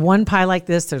got there's great. one pie like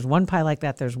this, there's one pie like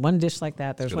that, there's one dish like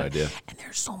that, there's Good one, idea. and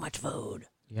there's so much food.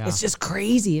 Yeah. It's just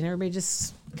crazy, and everybody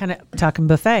just kind of talking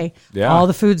buffet. Yeah. All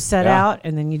the food's set Yeah. out,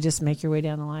 and then you just make your way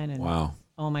down the line. And Wow.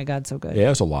 oh my God, so good. Yeah, it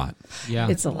was a lot. Yeah.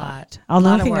 It's a lot. lot. A lot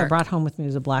Another of thing I work. brought home with me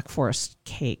was a Black Forest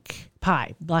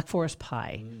Black Forest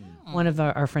pie. One of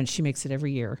our friends, she makes it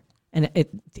every year, and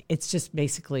it's just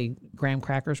basically graham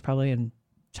crackers, probably, and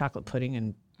chocolate pudding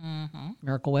and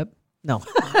Miracle Whip. No, no.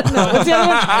 What's the other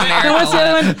one? No, what's the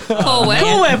other one? Cool Whip.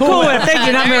 Cool Whip. Cool Whip. Thank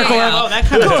you. Not There you Miracle Whip. go. Oh, that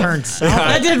kind of turns.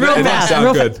 That did real That fast. sound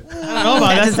real good. Oh,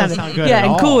 that doesn't sound good Yeah, at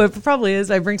and all. Cool Whip probably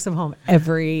is. I bring some home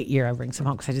every year. I bring some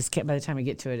home because I just can't. By the time I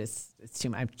get to it, it's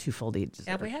too. I'm too full to eat.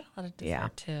 Yeah, we had a lot of dessert Yeah.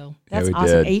 too. That's we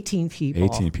awesome. did. 18 people.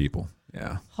 18 people.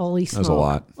 Yeah. Holy That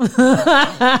smoke. was a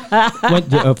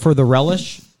lot. For the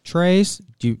relish trays,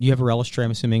 do you have a relish tray?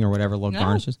 I'm assuming, or whatever little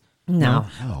garnishes. No.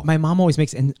 My mom always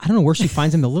makes, and I don't know where she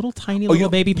finds them. The little tiny little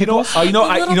baby pickles. You know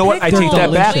what? I Little take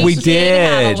that back. pickles. We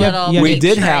did. have a little We big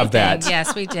did tray have thing. that.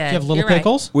 Yes, we did. Do you have little You're right.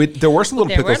 pickles? There were some little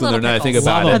There were pickles in there. Now I think little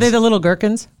about pickles. Are they it. the little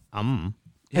gherkins?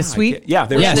 Yeah, sweet? Yeah,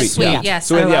 they were Yes, sweet. sweet, Yeah. yes.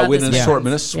 So I yeah, love with the an sweets.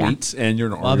 assortment of Yeah. sweets and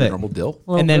your Love it. normal dill.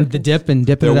 And then the dip and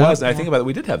dip There it was. up. I think about it.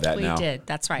 We did have that We now. did.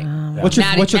 That's right. What's your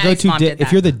Maddie's go-to mom dip? did If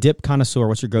that. you're the dip connoisseur,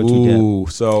 what's your go-to dip? Ooh,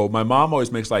 so my mom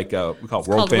always makes like we call it world called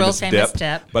World famous Famous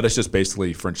dip. but it's just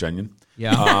basically French onion.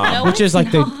 Yeah, No, which is it's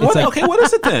like the. not. It's What? like, Okay, what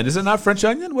is it then? Is it not French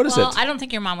onion? What is Well, it? I don't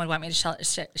think your mom would want me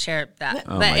to share that.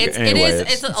 Oh but my it's, God. it Anyway, is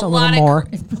it's a a lot little of. more.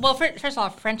 Well, first of all,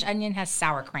 French onion has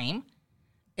sour cream.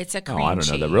 It's a cream Oh, I don't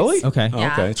cheese. know that. Really? Okay. Oh,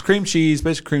 Yeah. okay. It's cream cheese,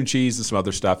 basically cream cheese and some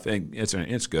other stuff. And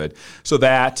it's good. So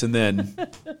that, and then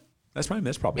that's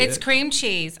probably It's it. cream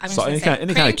cheese. I'm So just any going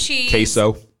to say kind cream of cheese,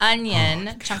 queso.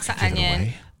 onion, chunks of Give it onion,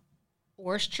 away.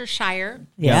 Worcestershire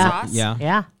Yeah. sauce, yeah.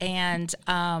 Yeah. and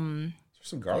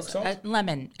Some garlic sauce.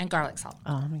 lemon and garlic salt.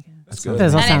 Oh my God. That's good.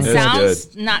 Those all And it sound It's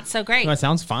sounds not so great. No, it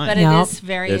sounds fine. But No. it is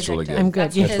very It's addictive. really good. I'm good.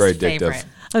 That's Yeah. It's his very addictive. favorite.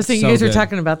 I was thinking So you guys were good.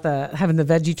 talking about having the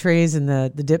veggie trays and the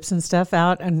dips and stuff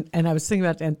out, and I was thinking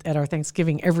about at our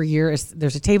Thanksgiving every year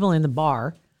there's a table in the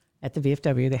bar at the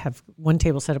VFW. They have one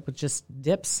table set up with just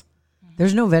dips.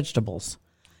 There's no vegetables.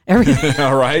 Everything.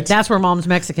 All right. That's where Mom's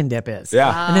Mexican dip is.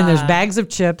 Yeah. And then there's bags of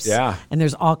chips. Yeah. And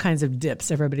there's all kinds of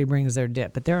dips. Everybody brings their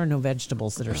dip, but there are no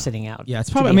vegetables that are sitting out. Yeah, it's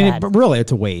to probably. I be mean, had. but really,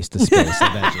 it's a waste of space. A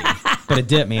veggie, but a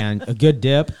dip, man, a good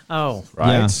dip. Oh.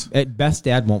 Right. Yeah. At best,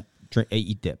 Dad won't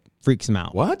eat dip. Freaks him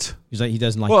out. What? He's like he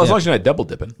doesn't like. Well, as dip. long as you're not double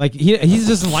dipping. Like he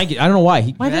doesn't like it. I don't know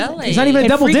why. Really? He's not even a It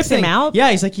double dip freaks him thing. out? Yeah,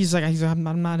 he's like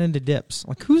I'm not into dips.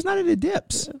 Like who's not into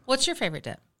dips? What's your favorite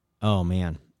dip? Oh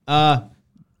man. Well,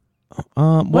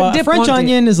 dip French won't do?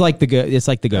 onion is like the go. It's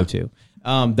like the go-to.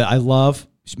 That I love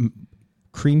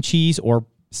cream cheese or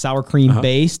sour cream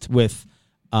based with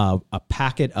a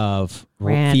packet of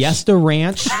Ranch. Fiesta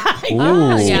Ranch. Ooh.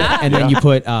 Yeah. And then you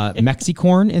put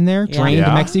Mexicorn in there, drained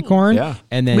Yeah. Mexicorn. Yeah.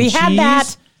 And then We cheese. had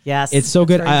that. Yes. It's so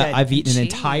good. Very good. I've eaten an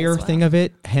Cheese, entire wow. thing of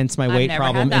it, hence my weight never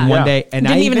problem. had In that. one Yeah. day, and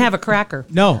Didn't I even have a cracker.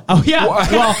 no. Oh yeah.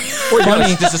 Well,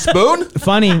 funny. Just a spoon?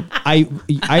 Funny. I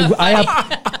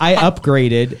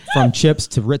upgraded from chips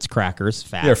to Ritz crackers.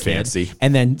 Fat They're kid. fancy.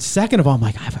 And then second of all, I'm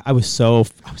like, I was so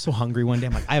hungry one day.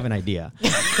 I'm like, I have an idea,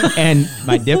 and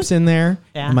my dip's in there.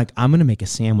 Yeah. I'm like, I'm gonna make a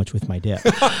sandwich with my dip.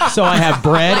 So I have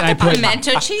bread and I put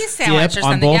Pimento cheese sandwich dip or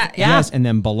on something. both. Yeah. Yes, and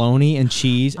then bologna and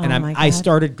cheese. And Oh my I God.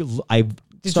 started you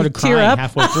crying tear up?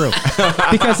 halfway through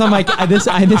because I'm like,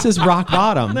 this is rock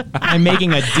bottom. I'm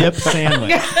making a dip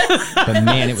sandwich, but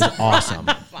man, it was awesome.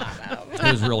 It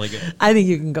was really good. I think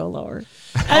you can go lower.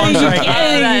 I'm sorry.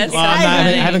 that's Well, I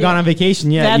haven't gone on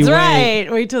vacation yet. That's You wait.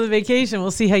 right. Wait till the vacation.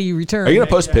 We'll see how you return. Are you going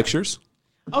to post pictures?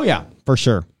 Oh yeah, for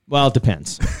sure. Well, it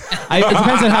depends. It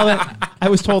depends on how that. I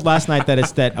was told last night that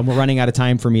it's that we're running out of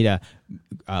time for me to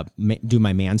do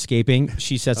my manscaping.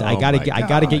 She says I gotta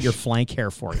get your flank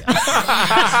hair for you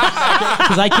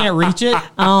because I can't reach it.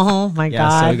 Oh my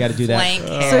God! So we got to do that. Flank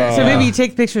hair. So maybe you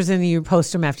take pictures and you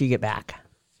post them after you get back.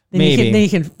 Then Maybe. then you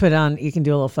can put on. You can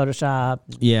do a little Photoshop.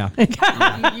 Yeah.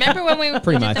 Remember when we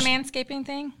Pretty did much. the manscaping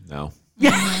thing? No. Did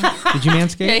you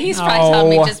manscape? Yeah, he's probably telling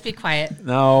me just be quiet.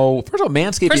 No. First of all,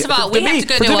 manscaping. First of all, we have to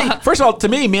go to First of all, to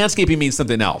me, manscaping means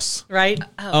something else. Right.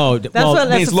 Oh, That's well, what. It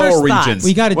That's means the lower first thought. regions.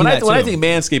 We gotta do when that, When I too. think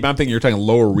manscape, I'm thinking you're talking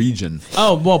lower region.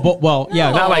 oh, well,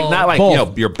 yeah. Not like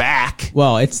Both. your back.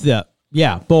 Well, it's both.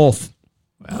 Well,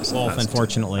 Both,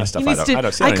 unfortunately. That stuff He needs to- I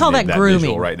don't I call that visual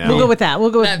grooming. right now. We'll go with that.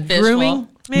 We'll go That with visual. grooming.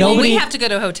 Maybe. Well, we Nobody- have to go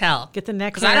to a hotel. Get the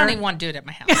neck Because I don't hair. even want to do it at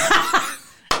my house.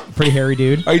 Pretty hairy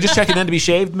dude. Are you just checking in to be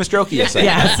shaved, Mr. Oki? Yes, I am.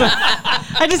 Yes.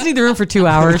 I just need the room for 2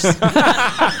 hours.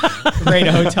 Great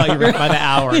hotel you rent by the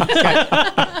hour.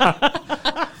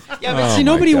 Yeah, but Oh see, my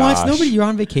nobody wants. gosh. Nobody. You're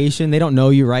on vacation. They don't know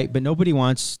you, right? But nobody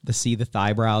wants to see the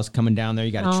eyebrows coming down there.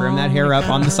 You got to trim that hair up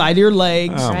on the side of your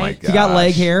legs. Oh my If you got gosh.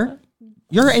 leg hair.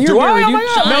 You're hairy, Do I? dude. Oh my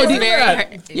God. Sean No, is dude,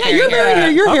 very, Yeah, you're very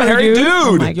hairy. You're I'm a hairy dude.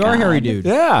 Oh my you're a hairy dude.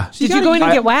 Yeah. Did you go in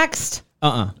and get waxed?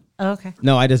 Oh, Okay.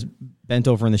 No, I just bent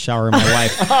over in the shower and my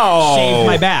wife Oh. shaved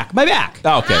my back. My back.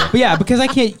 Okay. But yeah, because I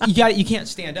can't. You can't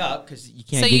stand up because you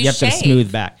can't. So You you have to have shave.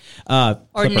 smooth back. Or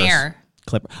Clippers. Nair.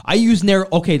 Clipper. I use Nair.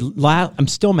 Okay, I'm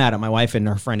still mad at my wife and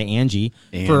her friend Angie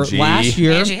for Angie. last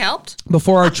year Angie helped?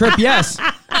 before our trip. Yes.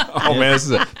 Oh man, this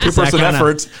is a two-person kinda-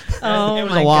 effort. Oh It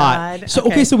was my a lot. God. So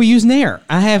okay, so we use Nair.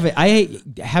 I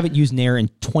haven't used Nair in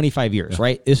 25 years,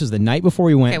 right? This was the night before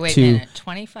we went Okay, wait a to minute.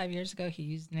 25 years ago, he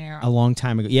used Nair. a long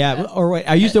time ago. Yeah, or wait,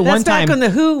 I used it That's one back time. when the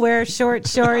Who wear short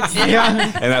shorts. And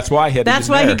that's why he had to That's use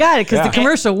why he Nair. got it because Yeah. the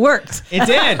commercial worked. It did,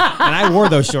 and I wore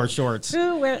those short shorts.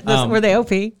 Who wear? Were they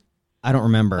OP? I don't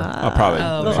remember Probably.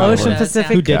 The Probably Ocean was,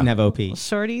 Pacific. who didn't have OP.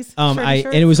 Shorties. And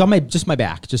Shorty it was on my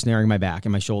back, just narrowing my back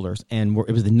and my shoulders. And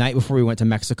it was the night before we went to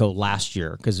Mexico last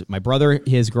year because my brother,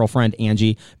 his girlfriend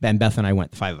Angie, and Beth and I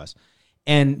went, the 5 of us.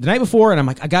 And the night before, and I'm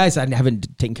like, guys, I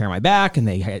haven't taken care of my back. And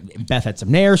Beth had some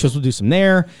Nair. She goes, we'll do some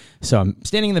Nair. So I'm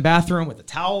standing in the bathroom with the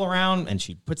towel around, and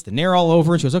she puts the Nair all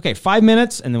over. And she goes, okay, 5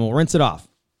 minutes, and then we'll rinse it off.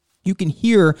 You can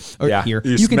hear, Yeah, you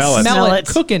you can smell it. smell Smell it.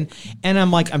 it cooking. And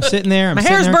I'm like, I'm sitting there. My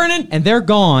hair's burning. And they're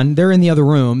gone. They're in the other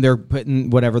room. They're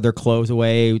putting their clothes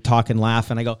away, talking,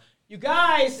 laughing. I go, you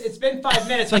guys, it's been 5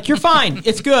 minutes. Like, you're fine.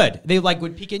 It's good. They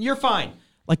would peek in. You're fine.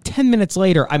 Like 10 minutes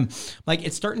later, I'm like,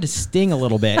 it's starting to sting a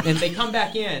little bit. And they come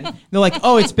back in. And they're like,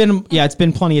 oh, it's been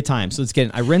plenty of time. So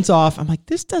I rinse off. I'm like,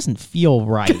 this doesn't feel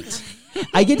right.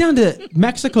 I get down to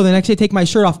Mexico the next day, take my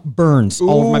shirt off, burns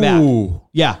all over my back. Ooh.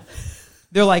 Yeah.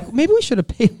 They're like, maybe we should have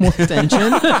paid more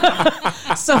attention.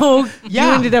 So Yeah.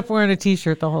 you ended up wearing a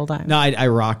T-shirt the whole time. No, I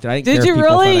rocked it. I didn't Did care if you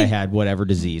people really? thought I had whatever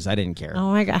disease. I didn't care.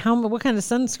 Oh my God! What kind of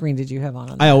sunscreen did you have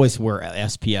on? I always wear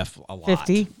SPF a lot.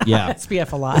 50. Yeah.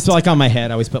 SPF a lot. So like on my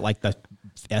head, I always put like the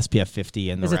SPF 50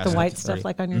 and the Is it rest. the white It's stuff pretty-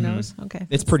 like on your nose? Okay.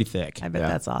 It's pretty thick. I bet Yeah.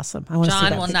 that's awesome. I want to see John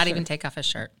that will not picture. even take off his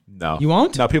shirt. No. You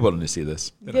won't? No, people don't need to see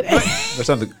this. There's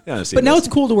something. You don't see But now this.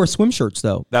 it's cool to wear swim shirts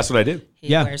though. That's what I do. He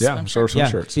Yeah. wears Yeah, swim so shirts. swim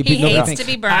shirts. See, He nobody hates thinks- to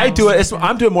be burned. I do it.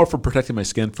 I'm doing more for protecting my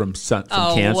skin from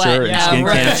Oh, cancer and skin whatever.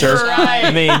 cancer. Right.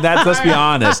 I mean, let's be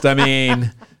honest. I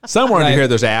mean, somewhere in Right. here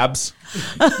there's abs.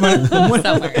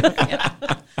 Somewhere. Yeah.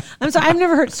 I'm sorry. I've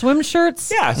never heard swim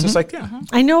shirts. Yeah, it's just like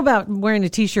I know about wearing a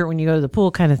T-shirt when you go to the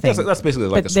pool, kind of thing. That's basically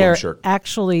like but a swim they're shirt.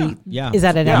 actually, Yeah. is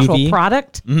that an Yeah. actual UV?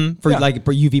 product? For Yeah. like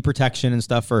for UV protection and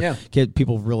stuff for Yeah.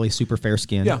 people with really super fair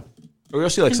skin. Yeah. Or you'll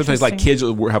see like sometimes like kids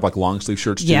will have like long sleeve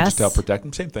shirts too, Yes. just to help protect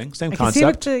them. Same thing, same I can see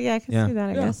what concept, I can Yeah. see that.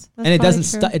 I Yeah. guess, And it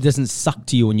doesn't suck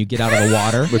to you when you get out of the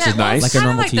water. which is well, nice. it's Like a kinda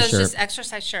normal like those t-shirt. just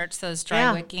exercise shirts, those dry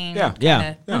Yeah. wicking. Yeah.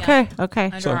 Yeah. kinda, Okay. Okay.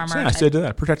 Under So Armour. yeah, I do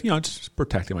that. Protect, just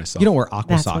protecting myself. You don't wear aqua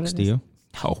That's what socks, it do is. you?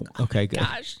 Oh, Okay, good.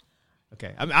 Gosh.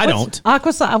 Okay, I don't.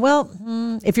 Aqua socks. Well,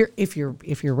 if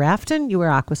you're rafting, you wear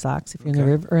aqua socks. If you're in the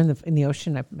river or in the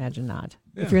ocean, I imagine not.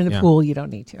 If you're in the Yeah. pool, you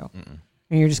don't need to.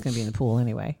 And you're just going to be in the pool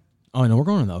anyway. Oh no, we're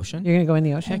going in the ocean. You're going to go in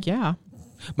the ocean. Heck yeah.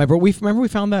 My bro, we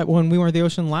found that when we were in the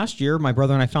ocean last year. My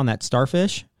brother and I found that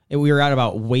starfish. And we were at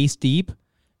about waist deep.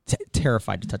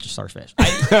 Terrified to touch a starfish.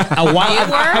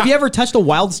 Have you ever touched a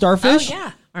wild Oh, starfish?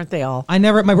 yeah. Aren't they all? I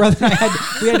never. My brother and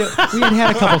I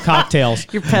had a couple cocktails.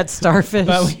 Your pet starfish.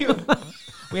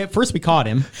 But we caught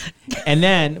him, and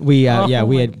then we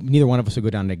had neither one of us would go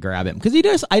down to grab him because you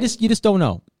just don't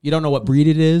know. You don't know what breed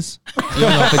it is. You don't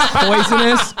know if it's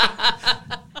poisonous.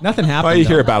 Nothing happened. Well, you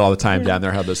hear though. about all the time down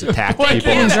there how those attack people and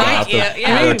kids, stuff. right?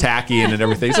 Yeah. They're attacking and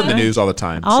everything. It's in the news all the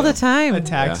time. All so. the time.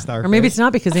 Attack starfish. Or maybe it's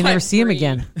not because they never see him Breed.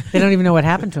 again. They don't even know what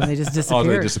happened to him. They just disappear. Oh,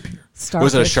 they disappear. Starfish.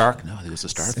 Was it a shark? No, it was a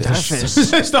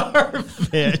starfish.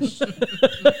 starfish.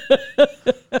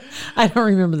 I don't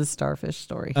remember the starfish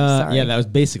story. Sorry. Yeah, that was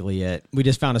basically it. We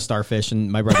just found a starfish,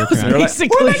 and my brother found it.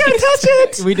 basically. touch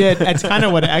it. We did. That's kind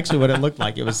of what it looked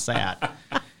like. It was sad.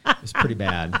 It was pretty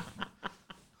bad.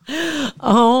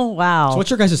 Oh, wow. So, what's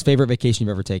your guys' favorite vacation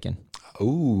you've ever taken?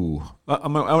 Ooh,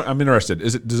 I'm interested.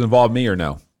 Does it involve me or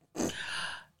no?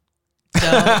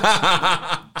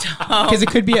 Because it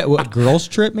could be a girls'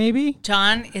 trip, maybe.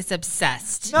 John is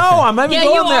obsessed. No, I'm not even Yeah,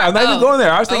 you going there. are. I'm not even Oh. going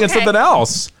there. I was thinking Okay. something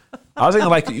else. I was thinking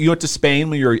like you went to Spain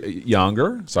when you were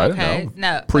younger, so I don't know.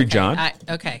 No. Pre-John.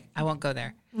 Okay. I won't go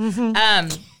there.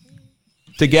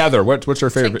 Together. What's our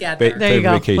favorite Together. favorite There you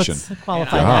go. vacation? Let's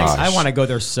qualify Gosh. that. I want to go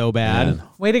there so bad. Man.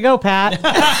 Way to go, Pat.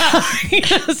 That's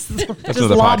Just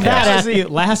another lob podcast. that That was the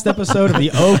last episode of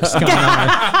the Oaks coming on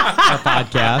our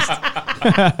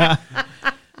podcast.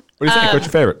 What do you think? What's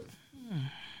your favorite?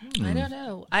 I don't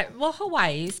know. Well,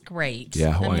 Hawaii's great.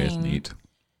 Yeah, Hawaii is mean, neat.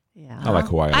 Yeah. I like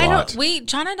Hawaii a lot.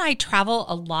 John and I travel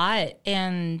a lot,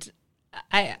 and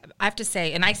I have to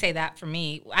say, and I say that for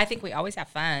me, I think we always have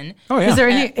fun. Oh yeah. Is there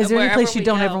any Wherever place you we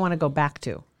don't go. ever want to go back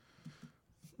to?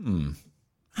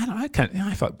 I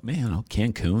thought, man,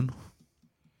 Cancun,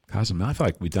 Cozumel. I feel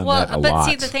like we've done Well, that a but lot.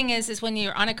 see, the thing is when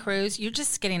you're on a cruise, you're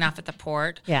just getting off at the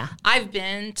port. Yeah. I've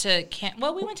been to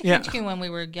we went to Yeah. Cancun when we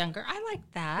were younger. I like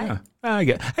that. Yeah.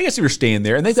 I guess if you're staying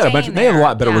there, and they've got a bunch. Staying They have a there,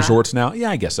 lot better yeah. resorts now.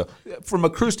 Yeah, I guess so. From a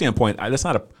cruise standpoint, that's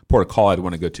not a port of call I'd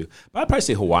want to go to. But I'd probably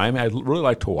say Hawaii. I mean, I really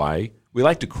liked Hawaii. We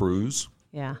like to cruise.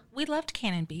 Yeah. We loved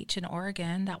Cannon Beach in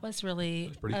Oregon. That was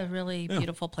really a really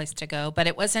beautiful place to go, but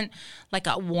it wasn't like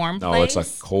a warm No, place. it's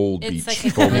like cold It's beach,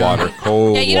 like a- cold water,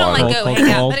 cold Yeah, you don't water. like go Cold, hang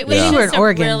cold, out, but it was yeah. just Anywhere in a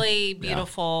Oregon. really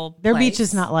beautiful. Their place. beach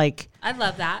is not like I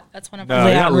love that. That's one of No, our.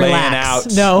 you're not laying relax.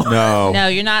 out. No. no. No,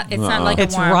 you're not. It's not like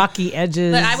it's a warm. rocky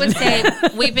edges. But I would say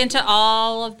we've been to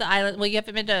all of the islands. Well, you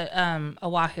haven't been to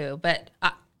Oahu, but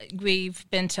we've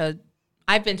been to.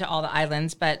 I've been to all the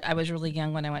islands, but I was really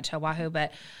young when I went to Oahu.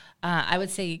 But I would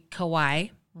say Kauai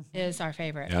is our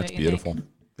favorite. Yeah, it's don't you think? beautiful.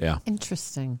 Yeah,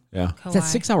 Interesting. yeah. It's that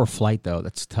 6-hour flight though.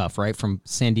 That's tough, right? From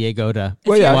San Diego to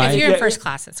Well, yeah. Hawaii. If you're Yeah. in first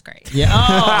class, it's great. Yeah.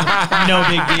 Oh, no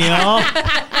big deal.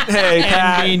 Hey,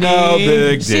 Pat, NBD. no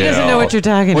big deal. She doesn't know what you're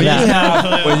talking When you about.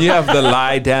 have when you have the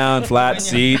lie down flat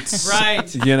seats,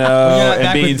 Right. You know, Yeah, and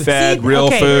back being with- fed See, real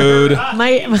okay. food.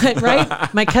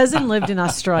 My cousin lived in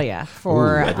Australia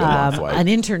for Ooh, that'd be a long flight. an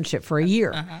internship for a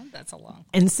year That's a long.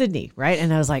 in Sydney, right?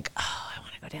 And I was like, oh, I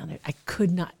want to go down there. I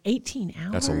could not. 18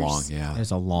 hours. That's a long, yeah.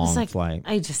 There's a It's long like flight.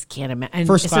 I just can't imagine.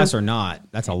 First class or not,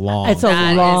 that's a long. It's a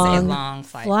That is a long, long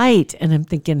flight. flight. And I'm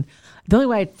thinking the only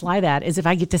way I'd fly that is if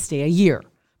I get to stay a year.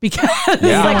 Because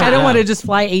Yeah. like I don't Yeah. want to just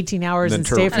fly 18 hours and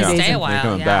stay a few yeah. days. Stay a and- while. You're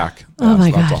coming yeah. back. Oh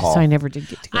my That's a gosh! haul. So I never did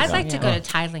get to go. I'd down like to there. go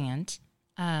to Thailand.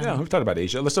 Yeah, we've talked about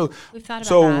Asia. So We've thought about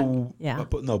so Yeah.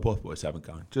 no, both boys haven't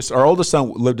gone. Just our oldest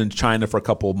son lived in China for a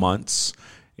couple of months,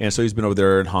 and so he's been over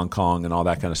there in Hong Kong and all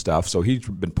that kind of stuff. So he's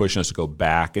been pushing us to go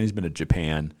back, and he's been to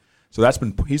Japan. So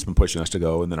he's been pushing us to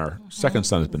go, and then our second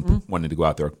son has been wanting to go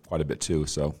out there quite a bit too.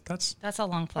 So that's That's a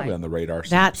long flight. probably on the radar.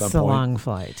 That's some the point. long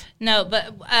flight. No,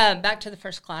 but back to the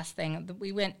first class thing.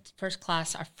 We went first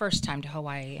class our first time to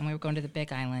Hawaii, and we were going to the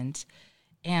Big Island.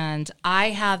 And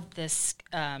I have this.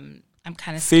 I'm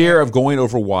kind of Fear of going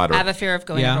over water. I have a fear of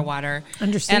going Yeah. over water.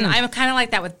 Understand. And I'm kind of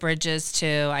like that with bridges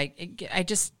too.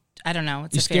 I don't know.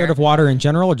 It's You a scared fear. of water in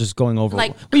general, or just going over?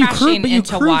 Like Well, you crashing but you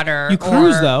into cruise- water. You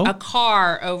cruise or though. A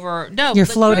car over. No, You're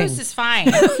the floating. Cruise is fine.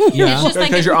 It's just like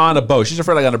because you're on a boat. She's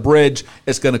afraid like on a bridge,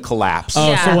 it's going to collapse.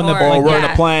 Oh, Yeah, so when the or- Or we're in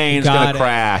yeah. a plane, it's going Got to it.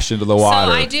 crash into the water.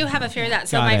 So I do have a fear of that.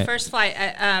 So Got my it. first flight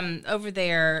over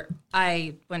there,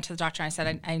 I went to the doctor and I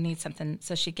said, I need something.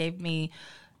 So she gave me,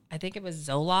 I think it was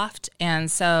Zoloft.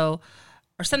 And so,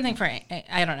 or something for,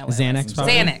 I don't know. What it Xanax, was.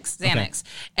 probably? Xanax.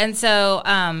 And so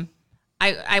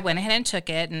I went ahead and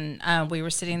took it, and we were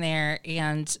sitting there,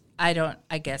 and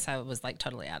I guess I was like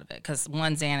totally out of it because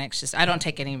one Xanax I don't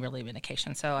take any really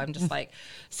medication. So I'm just like,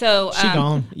 so She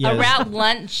gone. Yes. around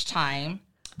lunchtime,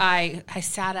 I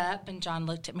sat up and John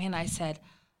looked at me and I said,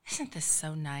 isn't this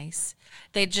so nice?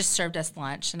 They just served us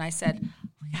lunch, and I said,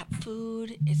 we got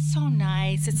food. It's so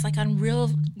nice. It's like on real,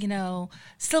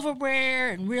 silverware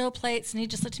and real plates. And he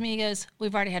just looked at me and he goes,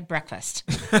 we've already had breakfast.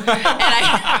 and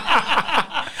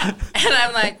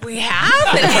I'm like, we have?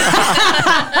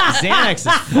 Xanax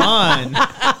is fun.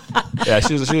 Yeah,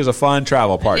 she was a fun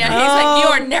travel partner. Yeah, he's like, you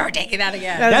are never taking that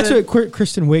again. That's what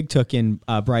Kristen Wiig took in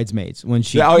Bridesmaids when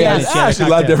she. Oh yeah, she had a she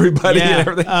loved cocktail. everybody Yeah, and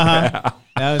everything.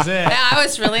 That was it. That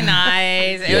was really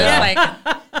nice. It was like,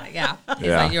 yeah. He's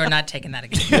like, you are not taking that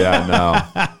again. Yeah, no.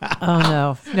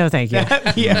 Oh no, thank you.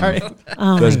 Yeah.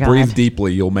 Oh Just my breathe God.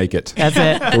 deeply, you'll make it. That's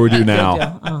it. What we do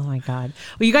now. Oh my God.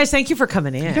 Well, you guys, thank you for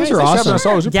coming in. You guys are awesome. I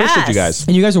always appreciate you guys.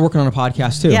 And you guys are working on a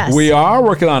podcast too. Yes. We are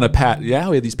working on a Yeah,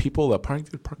 we have these people,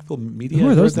 Parkville Media. Who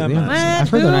are those? Them? Yeah. I've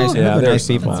heard they're nice. Yeah, they're they're nice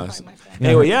people.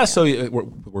 Anyway, yeah. So we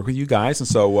work with you guys, and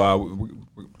so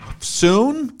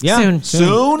soon. Yeah.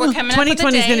 Soon. We're coming up with a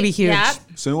 2020 is date. going to be huge. Yeah,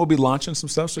 Soon we'll be launching some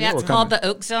stuff. So yeah, we're it's called coming. the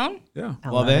Oak Zone. Yeah. I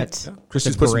Love it. Yeah.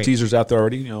 Christy's That's put some great. teasers out there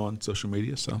already, on social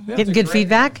media. So yeah. Getting good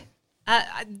feedback.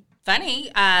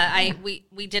 Funny,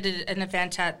 we did an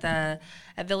event at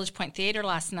Village Point Theater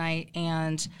last night,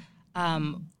 and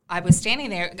I was standing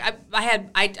there.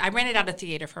 I rented out a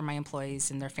theater for my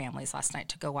employees and their families last night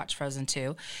to go watch Frozen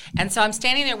 2. And so I'm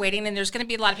standing there waiting, and there's going to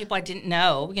be a lot of people I didn't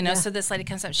know, So this lady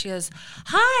comes up, she goes,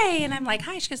 "Hi," and I'm like,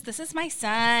 "Hi." She goes, "This is my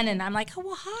son," and I'm like, "Oh,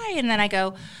 well, hi." And then I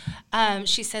go,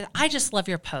 she said, "I just love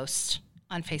your post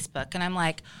on Facebook," and I'm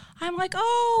like,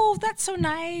 "Oh, that's so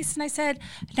nice." And I said,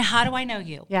 "Now, how do I know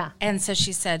you?" Yeah. And so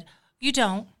she said, "You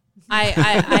don't.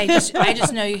 I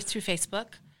just know you through Facebook."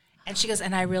 And she goes,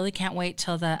 "And I really can't wait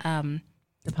till the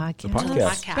podcast. till the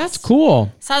podcast." That's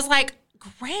cool. So I was like,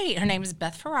 "Great." Her name is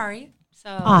Beth Ferrari. So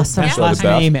Awesome. Best Yeah. last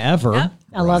Beth. name ever. Yep.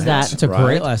 I love that. It's a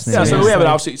great last name. Yeah, so we have it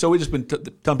obviously. So we just been telling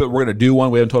people we're going to do one.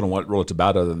 We haven't told them what role it's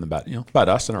about, other than about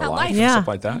us and our About life life. and Yeah. stuff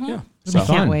like that. Yeah. I So,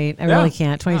 can't wait. I Yeah. really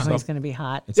can't. 2020 is going to be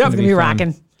hot. It's gonna going to be be fun.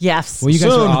 rocking. Yes. Well, you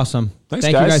guys Soon. are awesome. Thanks,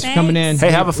 Thank you guys. guys for coming in. hey,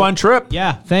 have a fun trip.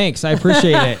 Yeah, thanks. I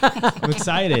appreciate it. I'm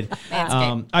excited.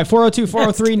 All right,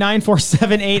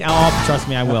 402-403-9478. Oh, trust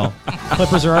me, I will.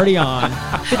 Clippers are already on.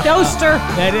 The Doster.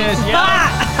 That is,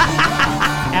 yeah.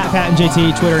 At Pat and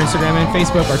JT, Twitter, Instagram, and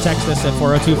Facebook, or text us at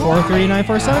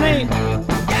 402-403-9478.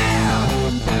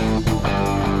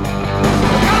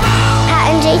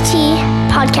 Pat and JT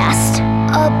Podcast,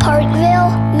 a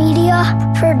Parkville Media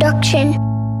Production.